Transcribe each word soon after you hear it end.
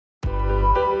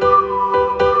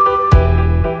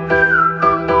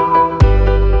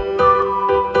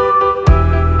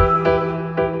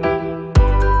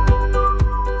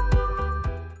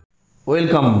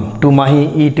Welcome to Mahi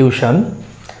E tuition.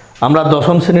 আমরা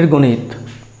দশম শ্রেণীর গণিত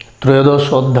ত্রয়োদশ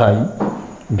অধ্যায়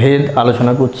ভেদ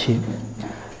আলোচনা করছি।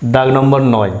 দাগ নম্বর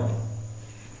 9।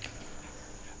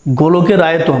 গোলকের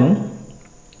আয়তন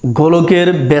গোলকের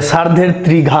ব্যাসার্ধের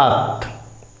ত্রিঘাত,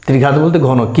 ত্রিঘাত বলতে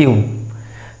ঘন, কিউব,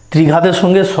 ত্রিঘাতের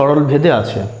সঙ্গে সরল ভেদে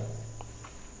আছে।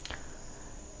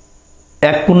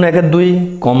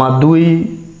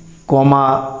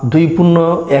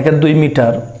 1.12,2,2.2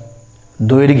 মিটার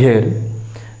দৈর্ঘ্যের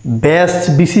ব্যাস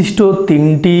বিশিষ্ট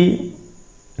তিনটি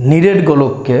নিরেট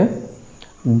গোলককে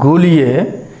গলিয়ে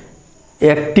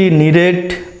একটি নিরেট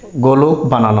গোলক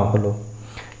বানানো হলো।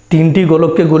 তিনটি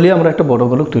গোলককে গলিয়ে আমরা একটা বড়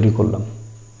গোলক তৈরি করলাম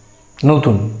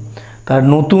নতুন। তার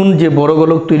নতুন যে বড়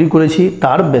গোলক তৈরি করেছি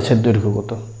তার ব্যাসের দৈর্ঘ্য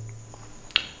কত?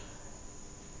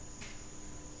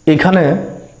 এখানে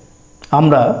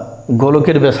আমরা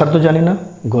গোলকের ব্যাসার্ধ জানি না,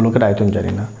 গোলকের আয়তন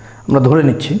জানি না। আমরা ধরে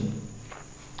নিচ্ছি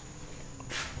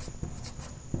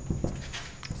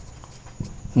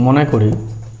মনে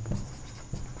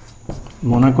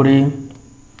করি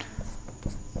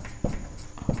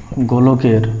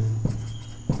গোলকের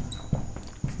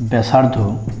ব্যাসার্ধ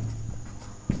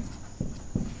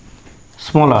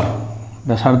স্মল আর,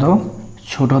 ব্যাসার্ধ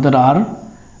ছোট হাতের আর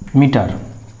মিটার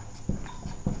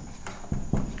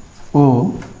ও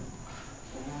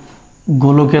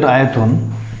গোলকের আয়তন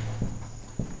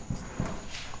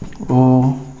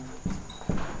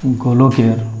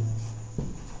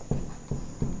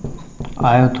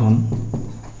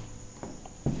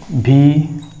ভি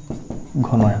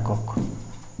ঘন একক।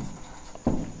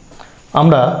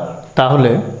 আমরা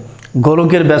তাহলে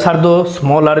গোলকের ব্যাসার্ধ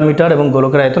স্মল আর মিটার এবং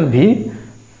গোলকের আয়তন ভি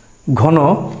ঘন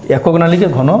একক না লিখে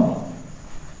ঘন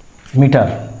মিটার,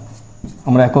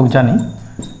 আমরা একক জানি,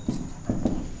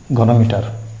 ঘন মিটার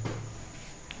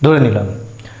ধরে নিলাম।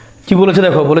 কি বলেছে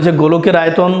দেখো, বলেছে গোলকের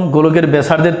আয়তন গোলকের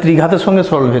ব্যাসার্ধের ত্রিঘাতের সঙ্গে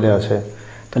সরল ভেদে আছে।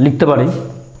 তা লিখতে পারি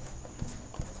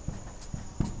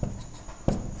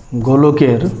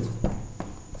গোলকের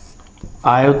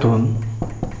আয়তন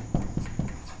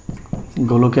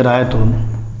গোলকের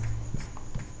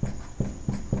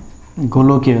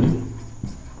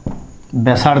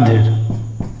ব্যাসার্ধের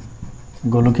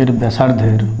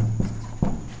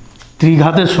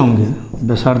ত্রিঘাতের সঙ্গে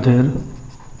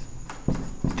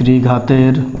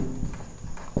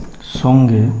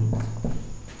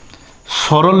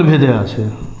সরল ভেদে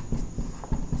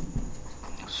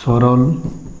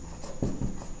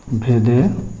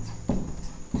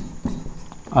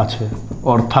আছে,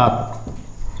 অর্থাৎ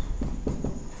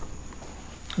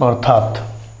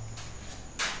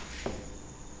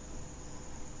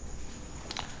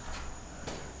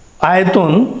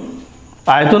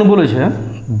আয়তন বলেছে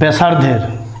ব্যাসার্ধের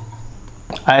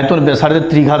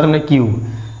ত্রিঘাত মানে কিউ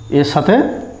এর সাথে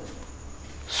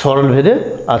সরল ভেদে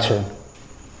আছে।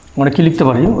 আমরা কি লিখতে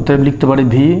পারি? অতএব লিখতে পারি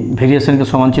ভি ভেরিয়েশনকে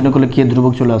সমান চিহ্ন করলে কে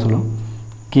ধ্রুবক চলে আসলো,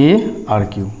 কে আর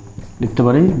কিউ লিখতে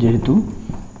পারি, যেহেতু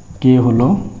কে হলো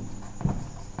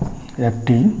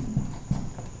একটি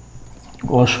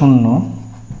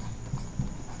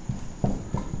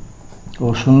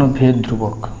অশূন্য ভেদ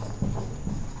ধ্রুবক।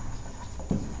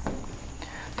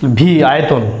 ভি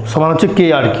আয়তন সমান হচ্ছে কে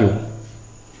আর কিউ।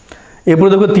 এরপরে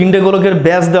দেখো তিনটে গোলকের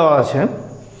ব্যাস দেওয়া আছে।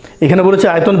 এখানে বলেছে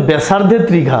আয়তন ব্যাসার্ধের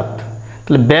ত্রিঘাত,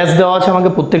 তাহলে ব্যাস দেওয়া আছে, আমাকে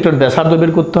প্রত্যেকটার ব্যাসার্ধ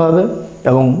বের করতে হবে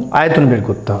এবং আয়তন বের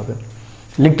করতে হবে।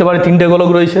 লিখতে পারি তিনটে গোলক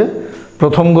রয়েছে,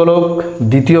 প্রথম গোলক,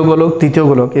 দ্বিতীয় গোলক, তৃতীয়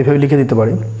গোলক, এভাবে লিখে দিতে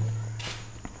পারি।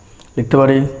 লিখতে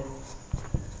পারি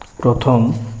প্রথম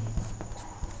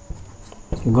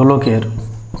গোলকের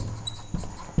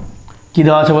কি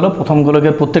দেওয়া আছে বলো? প্রথম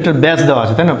গোলকের প্রত্যেকটার ব্যাস দেওয়া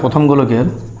আছে, তাই না? প্রথম গোলকের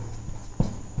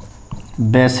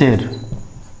ব্যাসের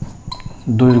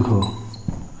দৈর্ঘ্য,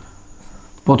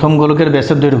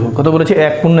 কত বলেছে?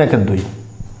 1.12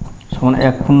 সমান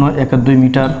 1.12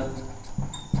 মিটার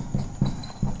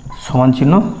সমান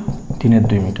চিহ্ন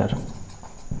 3.2 মিটার।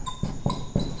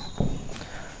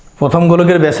 প্রথম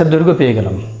গোলকের ব্যাসের দৈর্ঘ্য পেয়ে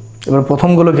গেলাম। এবার প্রথম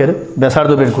গোলকের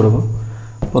ব্যাসার্ধ বের করব।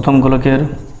 প্রথম গোলকের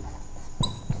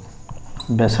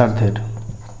ব্যাসার্ধের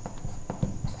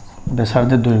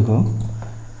দৈর্ঘ্য,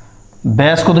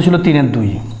 ব্যাস কত ছিল?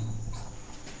 3.2।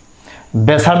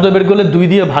 ব্যাসার্ধ বের করলে 2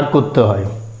 দিয়ে ভাগ করতে হয়,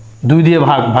 2 দিয়ে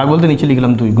ভাগ বলতে নিচে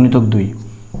লিখলাম 2 গুণিতক 2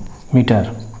 মিটার।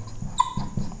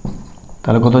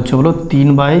 তাহলে কত হচ্ছে বলো?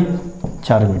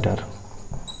 3/4 মিটার।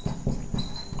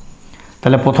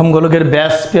 তাহলে প্রথম গোলকের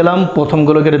ব্যাস পেলাম, প্রথম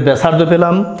গোলকের ব্যাসার্ধ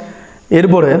পেলাম।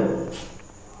 এরপরে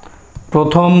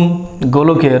প্রথম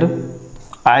গোলকের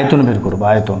আয়তন বের করব।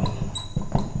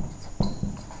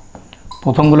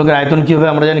 প্রথম গোলকের আয়তন কী হবে?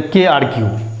 আমরা জানি কে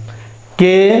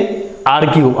আর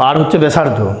কিউ, আর হচ্ছে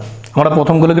ব্যাসার্ধ। আমরা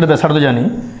প্রথম গোলকের ব্যাসার্ধ জানি,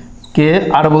 কে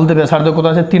আর বলতে ব্যাসার্ধ কত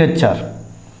আছে? 3/4।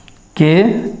 কে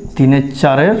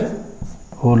 3/4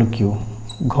 হোল কিউব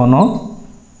ঘন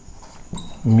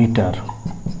মিটার।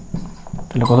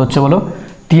 তাহলে কত হচ্ছে বলো?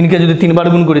 3কে যদি 3 বার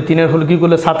গুণ করি, 3-এর হোল কিউব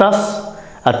করলে 27,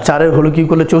 আর 4-এর হোল কিউব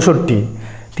করলে 64।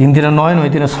 3 × 9,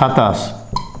 9 × 27,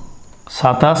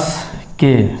 27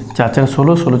 কে 4 × 4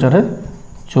 = 16, 16 × 4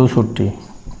 = 64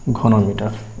 ঘন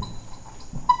মিটার।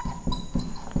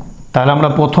 তাহলে আমরা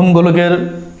প্রথম গোলকের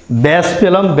ব্যাস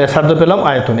পেলাম, ব্যাসার্ধ পেলাম,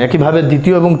 আয়তন। একইভাবে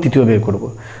দ্বিতীয় এবং তৃতীয় বের করব।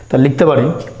 তাহলে লিখতে পারি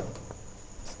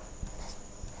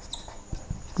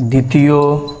দ্বিতীয়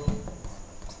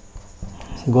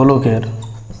গোলকের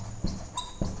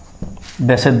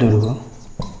ব্যাসের দৈর্ঘ্য,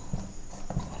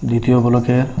 দ্বিতীয়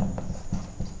গোলকের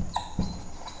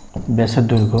ব্যাসের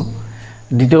দৈর্ঘ্য,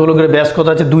 দ্বিতীয় গোলকের ব্যাস কত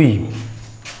আছে?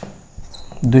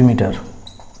 2 মিটার।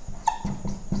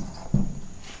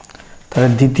 তাহলে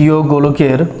দ্বিতীয়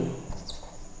গোলকের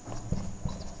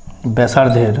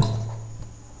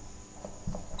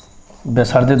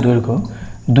ব্যাসার্ধের দৈর্ঘ্য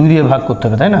 2 দিয়ে ভাগ করতে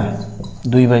হবে, তাই না?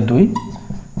 2/2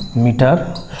 মিটার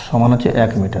সমান হচ্ছে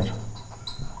 1 মিটার।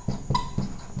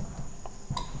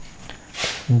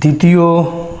 দ্বিতীয়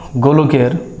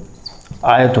গোলকের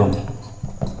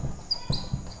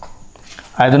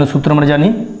আয়তনের সূত্র আমরা জানি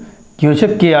কি হচ্ছে,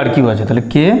 কে আর কিউ আছে। তাহলে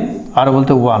কে আর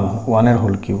বলতে 1-এর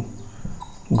হোল কিউব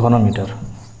ঘন মিটার।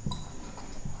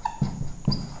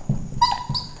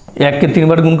 1কে 3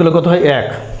 বার গুণ করলে কত হয়? 1।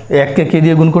 1কে কে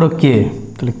দিয়ে গুণ করো? কে।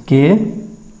 তাহলে কে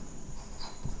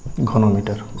ঘন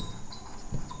মিটার।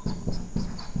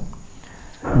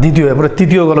 দ্বিতীয়, এরপরে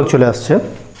তৃতীয় গোলক চলে আসছে।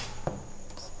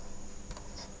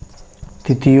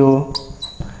 তৃতীয়,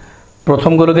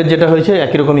 প্রথম গোলকের যেটা হয়েছে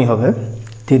একই রকমই হবে।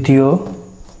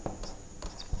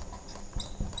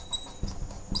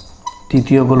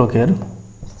 তৃতীয় গোলকের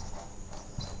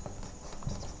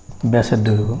ব্যাসের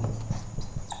দৈর্ঘ্য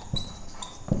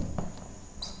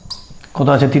কত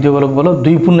আছে? তৃতীয় গোলক বলো?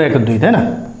 2.1/2, তাই না?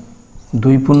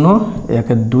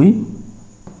 2.1/2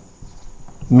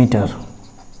 মিটার।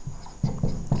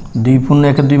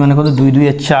 2.1/2 মানে কত? 2 × 2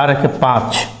 = 4, 1 ×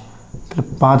 5, তাহলে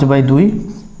 5/2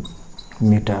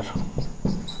 মিটার।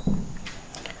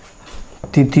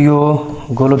 তৃতীয়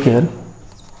গোলকের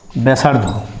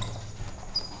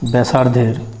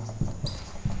ব্যাসার্ধের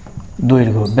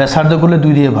দৈর্ঘ্য, ব্যাসার্ধ করলে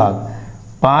 2 দিয়ে ভাগ,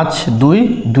 5,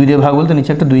 2 দিয়ে ভাগ বলতে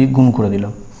নিচে একটা 2 গুণ করে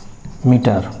দিলাম,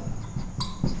 মিটার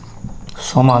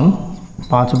সমান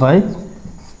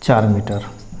 5/4 মিটার।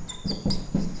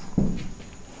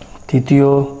 তৃতীয়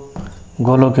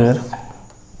গোলকের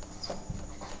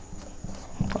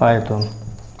আয়তন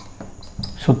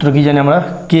সূত্র কি জানি আমরা?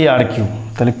 কে আর কিউ।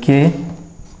 তাহলে কে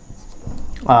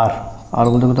আর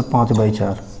বলতে কত?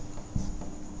 5/4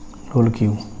 হোল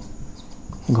কিউ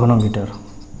ঘন মিটার।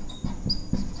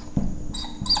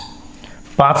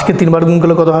 5কে 3 বার গুণ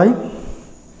করলে কত হয়?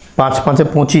 5 × 5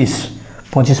 = 25,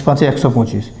 25 × 5 =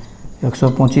 125,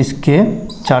 125 কে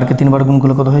 4কে 3 বার গুণ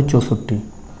করলে কত হয়? 64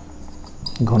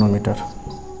 ঘন মিটার।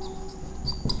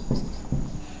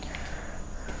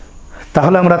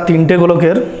 তাহলে আমরা 3টে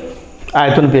গোলকের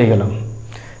আয়তন পেয়ে গেলাম।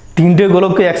 3টে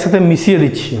গোলককে একসাথে মিশিয়ে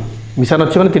দিচ্ছি। মিশানো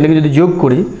হচ্ছে মানে 3টেকে যদি যোগ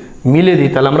করি, মিলে দিই,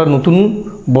 তাহলে আমরা নতুন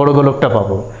বড় গোলকটা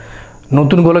পাবো।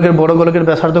 নতুন গোলকের বড় গোলকের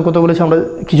ব্যাসার্ধ কত বলেছে আমরা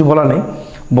কিছু বলা নেই।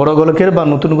 বড় গোলকের বা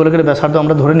নতুন গোলকের ব্যাসার্ধ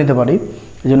আমরা ধরে নিতে পারি,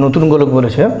 যে নতুন গোলক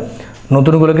বলেছে,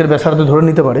 নতুন গোলকের ব্যাসার্ধ ধরে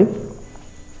নিতে পারি।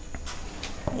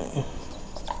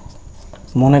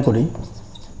 মনে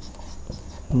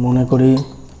করি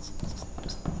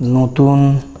নতুন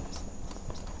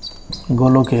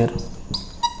গোলকের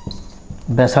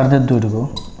ব্যাসার্ধের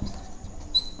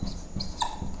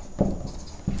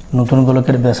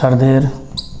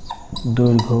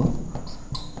দৈর্ঘ্য,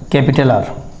 ক্যাপিটাল আর।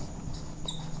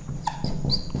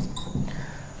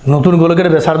 নতুন গোলকের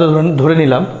ব্যাসার্ধ ধরে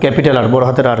নিলাম ক্যাপিটাল আর, বড়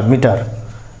হাতের আর, মিটার।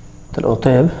 তাহলে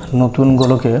অতএব নতুন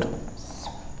গোলকের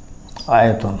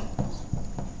আয়তন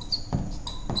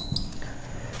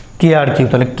কে আর কিউ।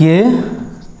 তাহলে কে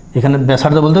এখানে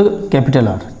ব্যাসার্ধ বলতে ক্যাপিটাল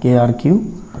আর, কে আর কিউ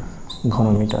ঘন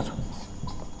মিটার।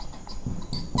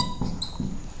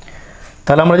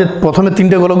 তাহলে আমরা যে প্রথমে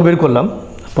 3টে গোলক বের করলাম,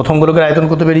 প্রথম গোলকের আয়তন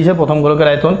কত বেরিয়েছে? প্রথম গোলকের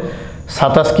আয়তন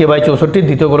 27K/64।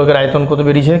 দ্বিতীয় গোলকের আয়তন কত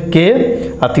বেরিয়েছে? কে।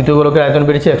 আর তৃতীয় গোলকের আয়তন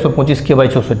বেরিয়েছে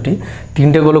 125K/64।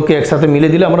 3টে গোলককে একসাথে মিলে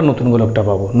দিলে আমরা নতুন গোলকটা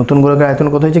পাবো। নতুন গোলকের আয়তন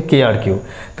কত হয়েছে? কে আর কিউ।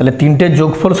 তাহলে 3টের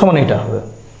যোগফল সমান এটা হবে।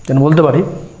 যেন বলতে পারি,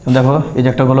 দেখো এই যে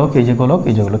একটা গোলক, এই যে গোলক,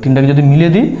 এই যে গোলক, 3টাকে যদি মিলে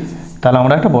দিই তাহলে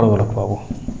আমরা একটা বড় গোলক পাবো।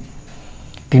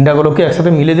 3টা গোলককে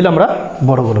একসাথে মিলে দিলে আমরা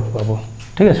বড় গোলক পাবো।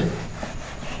 ঠিক আছে?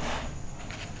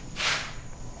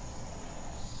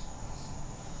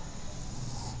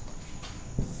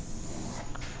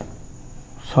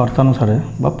 শর্তানুসারে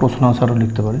বা প্রশ্নানুসারেও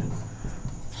লিখতে পারি।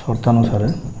 শর্তানুসারে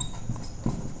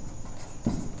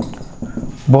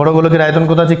বড় গোলকের আয়তন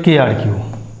কত আছে কে আর কিউ,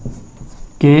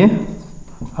 কে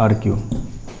আর কিউ।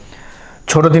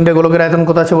 ছোট তিনটে গোলকের আয়তন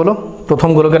কত আছে বলো? প্রথম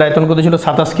গোলকের আয়তন কত ছিল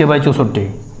 27K/64,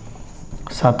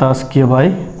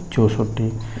 27K/64।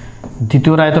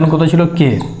 দ্বিতীয় আয়তন কত ছিল কে,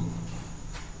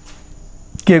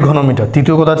 কে ঘনমিটার।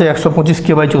 তৃতীয় কত আছে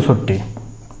 125K/64,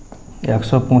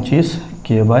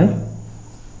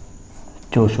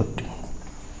 125K/64।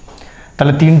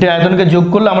 তাহলে তিনটে আয়তনকে যোগ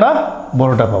করলে আমরা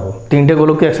বড়টা পাবো, তিনটে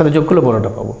গোলককে একসাথে যোগ করলে বড়টা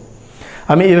পাবো।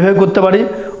 আমি এভাবে করতে পারি।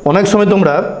 অনেক সময়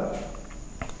তোমরা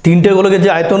তিনটে গোলকের যে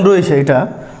আয়তন রয়েছে এটা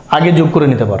আগে যোগ করে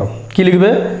নিতে পারো। কি লিখবে?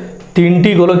 তিনটি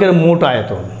গোলকের মোট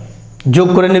আয়তন যোগ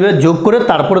করে নেবে, যোগ করে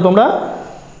তারপরে তোমরা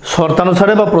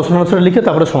শর্তানুসারে বা প্রশ্নানুসারে লিখে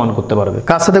তারপরে সমান করতে পারবে।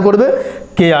 কার সাথে করবে?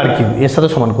 কে আর কিউ এর সাথে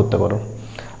সমান করতে পারো।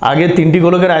 আগে তিনটি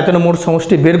গোলকের আয়তনের মোট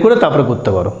সমষ্টি বের করে তারপরে করতে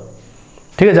পারো।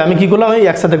 ঠিক আছে, আমি কি করলাম, আমি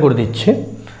একসাথে করে দিচ্ছি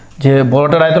যে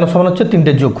বড়টার আয়তন সমান হচ্ছে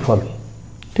তিনটের যোগফল।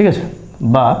 ঠিক আছে,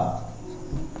 বা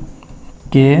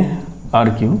কে আর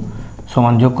কিউ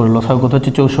সমান যোগ করে লসাগু কত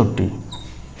হচ্ছে 64।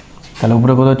 তাহলে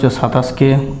উপরে কত হচ্ছে 27K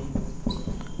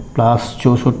plus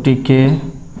 64K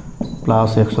plus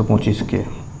 125K,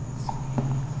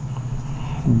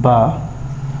 বা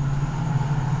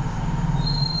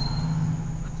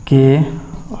কে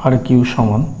আর কিউ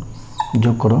সমান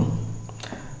যোগ করো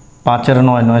 5 আর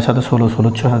 9, 9 7 16,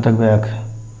 16 6 হাতে থাকবে 1,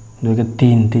 2 কে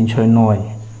 3, 3 6 9,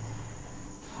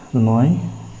 9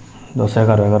 10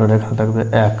 11, 11 এখানে থাকবে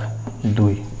 1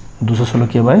 2,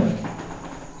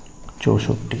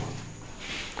 216K/64।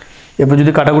 এরপর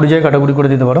যদি কাটাকুটি যায় কাটাকুটি করে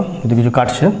দিতে পারো, যদি কিছু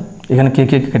কাটছে এখানে কে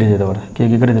কে কেটে যেতে পারে, কে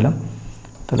কে কেটে দিলাম।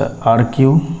 তাহলে আর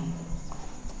কিউ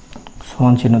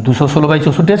সমান চিহ্ন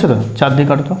 216/64 আছে তো, 4 দিয়ে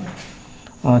কাটতো,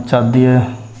 4 দিয়ে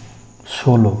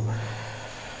 16,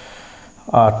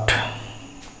 8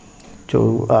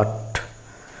 8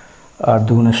 আর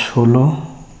 2 গুণে 16,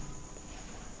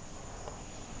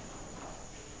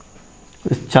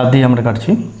 4 দিয়ে আমরা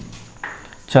কাটছি।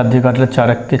 4 দিয়ে কাটলে 4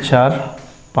 1 4,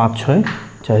 5 6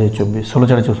 4 24, 16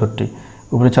 4 64।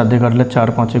 উপরে 4 দিয়ে কাটলে 4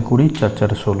 5 20, 4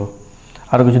 4 16।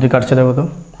 আরও কিছু দিয়ে কাটছে দেখো তো,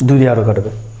 2 দিয়ে আরও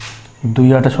কাটবে, 2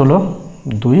 8 16,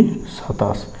 2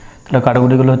 27। তাহলে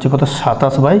কাটাকুটিগুলো হচ্ছে কত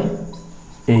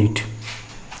 27/8।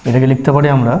 এটাকে লিখতে পারি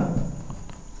আমরা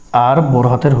আর বড়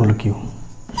হাতের হোল কিউ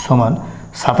সমান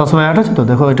 27/8 আছে তো,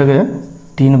 দেখো এটাকে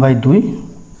 3/2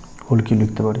 হোল কিউ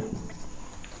লিখতে পারি।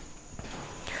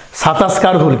 27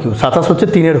 কার হোল কিউ? 27 হচ্ছে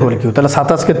 3-এর হোল কিউ, তাহলে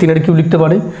 27কে 3-এর কিউ লিখতে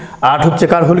পারি। 8 হচ্ছে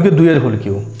কার হোল কিউ? 2-এর হোল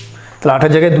কিউ, তাহলে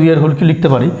 8-এর জায়গায় 2-এর হোল কিউ লিখতে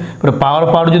পারি। এবার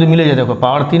পাওয়ার যদি মিলে যায়, দেখো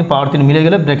পাওয়ার 3 মিলে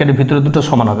গেলে ব্র্যাকেটের ভিতরে দুটো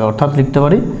সমান হবে, অর্থাৎ লিখতে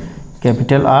পারি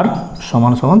ক্যাপিটাল আর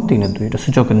সমান সমান 3/2, এটা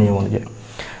সূচকের নিয়ম অনুযায়ী।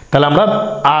 তাহলে আমরা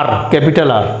আর ক্যাপিটাল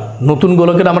আর নতুন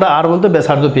গোলকের আমরা আর বলতে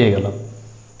ব্যাসার্ধ পেয়ে গেলাম।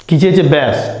 কী চেয়েছে?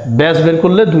 ব্যাস। ব্যাস বের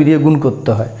করলে 2 দিয়ে গুণ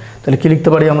করতে হয়। তাহলে কি লিখতে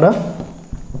পারি আমরা?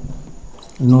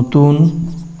 নতুন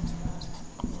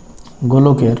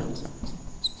গোলকের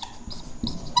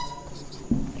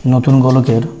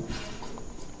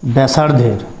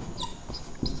ব্যাসার্ধের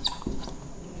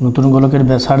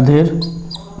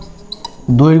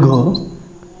দৈর্ঘ্য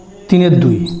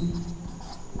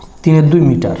 3/2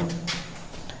 মিটার।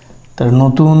 তাহলে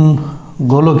নতুন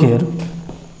গোলকের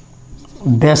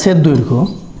ব্যাসের দৈর্ঘ্য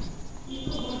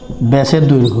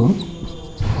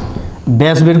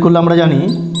ব্যাস বের করলে আমরা জানি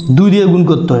 2 দিয়ে গুণ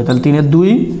করতে হয়, তাহলে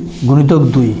 3/2 গুণিতক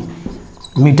 2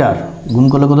 মিটার গুণ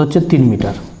করলে কত হচ্ছে 3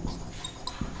 মিটার।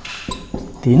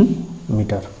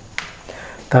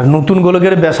 তার নতুন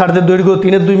গোলকের ব্যাসার্ধের দৈর্ঘ্য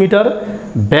 3/2 মিটার,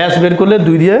 ব্যাস বের করলে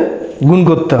 2 দিয়ে গুণ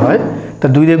করতে হয়, তা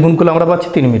 2 দিয়ে গুণ করলে আমরা পাচ্ছি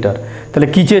 3 মিটার। তাহলে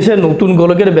কী চেয়েছে? নতুন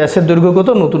গোলকের ব্যাসের দৈর্ঘ্য কত?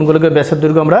 নতুন গোলকের ব্যাসের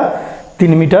দৈর্ঘ্য আমরা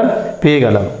 3 মিটার পেয়ে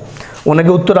গেলাম।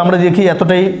 অনেকে উত্তর আমরা দেখি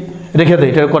এতটাই রেখে দেয়,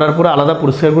 এটা করার পরে আলাদা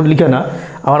পরিষ্কার করে লিখে না,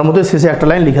 আমার মধ্যে শেষে একটা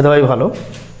লাইন লিখে দেওয়াই ভালো।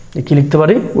 কী লিখতে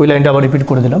পারি? ওই লাইনটা আবার রিপিট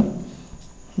করে দিলাম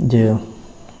যে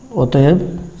অতএব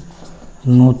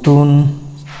নতুন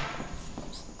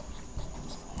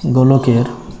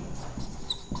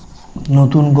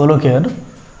গোলকের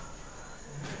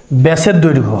ব্যাসের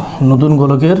দৈর্ঘ্য,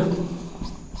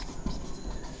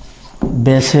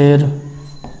 ব্যাসের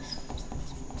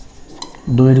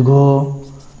দৈর্ঘ্য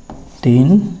 3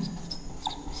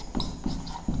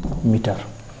 মিটার।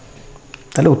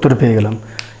 তাহলে উত্তরে পেয়ে গেলাম।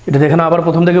 এটা দেখে না, আবার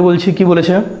প্রথম থেকে বলছি কি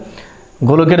বলেছে?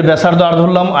 গোলকের ব্যাসার্ধ আর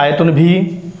ধরলাম, আয়তন ভি,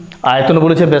 আয়তন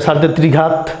বলেছে ব্যাসার্ধের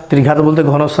ত্রিঘাত বলতে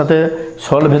ঘনর সাথে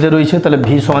সরল ভেদে রয়েছে, তাহলে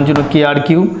ভি সমান ছিল কে আর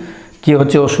কিউ, কে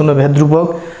হচ্ছে অশূন্য ভেদ ধ্রুবক।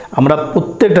 আমরা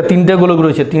প্রত্যেকটা 3টে গোলক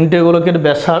রয়েছে, 3টে গোলকের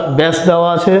ব্যাস দেওয়া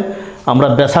আছে, আমরা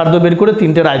ব্যাসার্ধ বের করে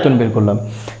 3টের আয়তন বের করলাম।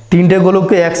 3টে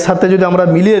গোলককে একসাথে যদি আমরা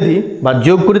মিলিয়ে দিই বা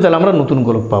যোগ করি তাহলে আমরা নতুন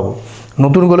গোলক পাবো।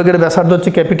 নতুন গোলকের ব্যাসার্ধ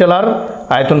হচ্ছে ক্যাপিটাল আর,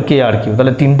 আয়তন কে আর কিউ,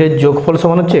 তাহলে 3টের যোগফল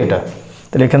সমান হচ্ছে এটা।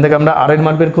 তাহলে এখান থেকে আমরা আর এর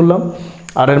মান বের করলাম,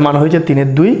 আর এর মান হয়েছে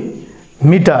 3/2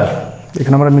 মিটার।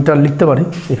 এখানে আমরা মিটার লিখতে পারি,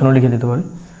 এখানেও লিখে দিতে পারি।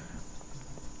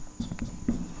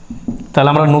 তাহলে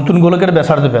আমরা নতুন গোলকের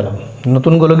ব্যাসার্ধ পেলাম।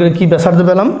 নতুন গোলকের কি ব্যাসার্ধ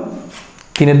পেলাম?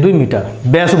 3/2 মিটার।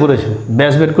 ব্যাস বলেছে,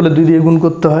 ব্যাস বের করলে 2 দিয়ে গুণ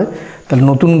করতে হয়। তাহলে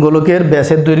নতুন গোলকের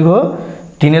ব্যাসের দৈর্ঘ্য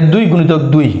 3/2 ×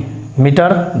 2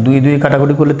 মিটার। 2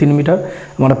 কাটাকুটি করলে 3 মিটার।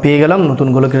 আমরা পেয়ে গেলাম নতুন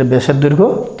গোলকের ব্যাসের দৈর্ঘ্য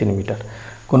 3 মিটার।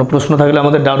 কোনো প্রশ্ন থাকলে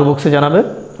আমাদের ডাউট বক্সে জানাবে,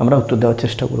 আমরা উত্তর দেওয়ার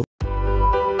চেষ্টা করব।